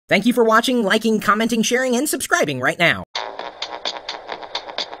Thank you for watching, liking, commenting, sharing, and subscribing right now.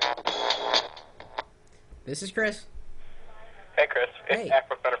 This is Chris. Hey, Chris. It's Hey.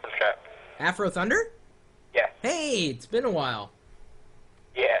 Afro Thunder from chat. Afro Thunder? Yeah. Hey, it's been a while.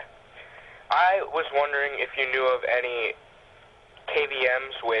 Yeah. I was wondering if you knew of any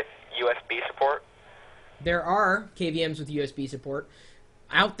KVMs with USB support. There are KVMs with USB support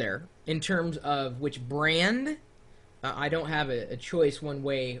out there. In terms of which brand, I don't have a choice one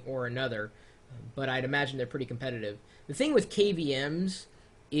way or another, but I'd imagine they're pretty competitive. The thing with KVMs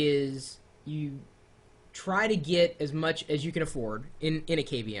is you try to get as much as you can afford in a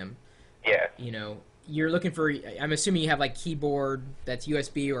KVM. Yeah. You know, you're looking for, I'm assuming you have like keyboard that's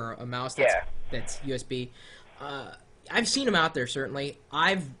USB or a mouse that's USB. I've seen them out there, certainly.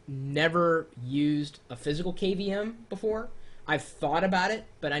 I've never used a physical KVM before. I've thought about it,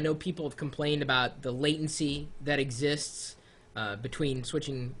 but I know people have complained about the latency that exists between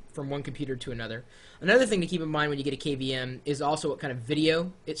switching from one computer to another. Another thing to keep in mind when you get a KVM is also what kind of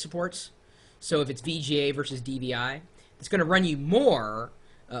video it supports. So if it's VGA versus DVI, it's going to run you more,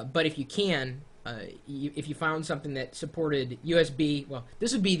 but if you can, if you found something that supported USB, well,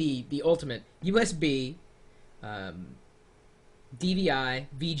 this would be the ultimate USB, DVI,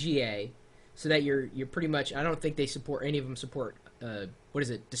 VGA, so that you're pretty much, I don't think they support, any of them support, what is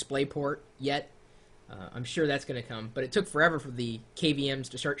it, DisplayPort yet. I'm sure that's going to come, but it took forever for the KVMs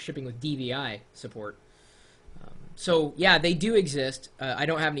to start shipping with DVI support. So yeah, they do exist. I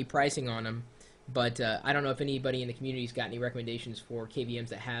don't have any pricing on them, but I don't know if anybody in the community's got any recommendations for KVMs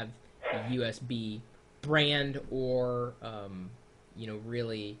that have a USB brand or, you know,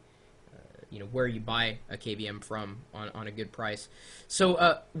 really, you know, where you buy a KVM from on a good price.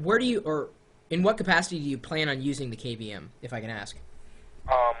 So where do you, or in what capacity do you plan on using the KVM, if I can ask?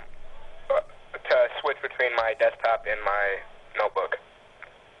 To switch between my desktop and my notebook.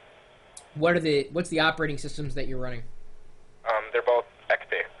 What's the operating systems that you're running? They're both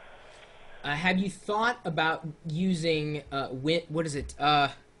XP. Have you thought about using what is it?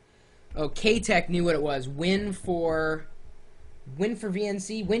 K-Tech knew what it was. Win for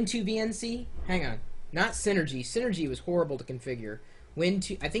VNC, Win2 VNC. Hang on, not Synergy. Synergy was horrible to configure.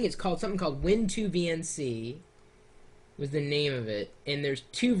 Win2, I think it's called something called Win2 VNC. Was the name of it, and there's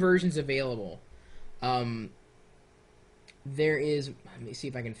two versions available. There is, let me see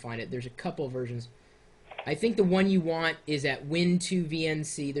if I can find it. There's a couple of versions. I think the one you want is at Win2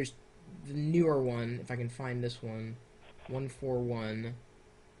 VNC. There's the newer one, if I can find this one, 141.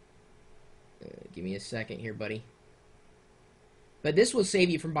 Give me a second here, buddy. But this will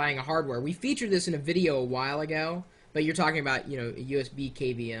save you from buying a hardware. We featured this in a video a while ago, but you're talking about, you know, a USB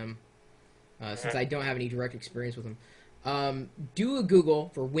KVM, since I don't have any direct experience with them. Do a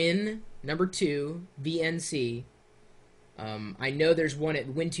Google for Win2 VNC. I know there's one at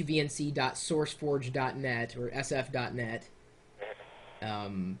win2vnc.sourceforge.net or sf.net.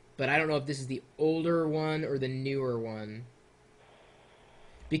 But I don't know if this is the older one or the newer one.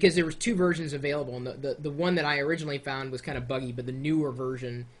 Because there was two versions available, and the one that I originally found was kind of buggy, but the newer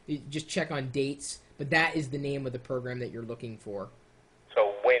version, just check on dates, but that is the name of the program that you're looking for.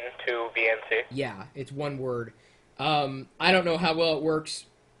 So Win2 VNC? Yeah, it's one word. I don't know how well it works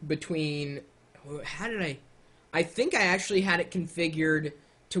between, I think I actually had it configured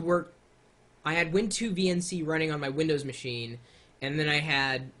to work. I had Win2 VNC running on my Windows machine, and then I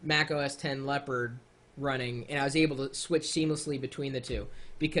had Mac OS X Leopard running, and I was able to switch seamlessly between the two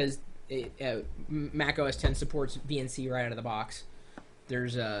because Mac OS X supports VNC right out of the box.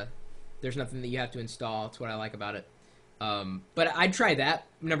 There's nothing that you have to install. That's what I like about it. But I'd try that,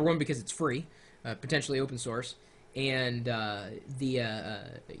 number one, because it's free, potentially open source. And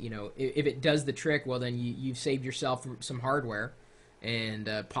you know, if it does the trick, well, then you've saved yourself some hardware and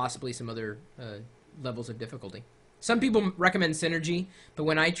possibly some other levels of difficulty. Some people recommend Synergy, but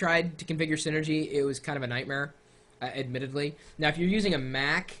when I tried to configure Synergy, it was kind of a nightmare, admittedly. Now, if you're using a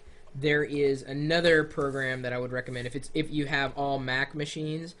Mac, there is another program that I would recommend. If you have all Mac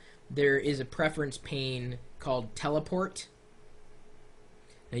machines, there is a preference pane called Teleport.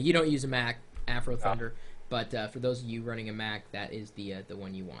 Now, you don't use a Mac, Afro Thunder. But for those of you running a Mac, that is the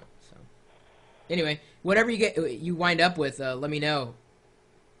one you want. So, anyway, whatever you wind up with, let me know.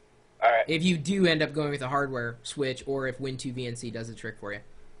 All right. If you do end up going with a hardware switch, or if Win2 VNC does the trick for you.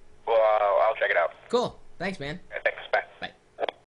 Well, I'll check it out. Cool. Thanks, man.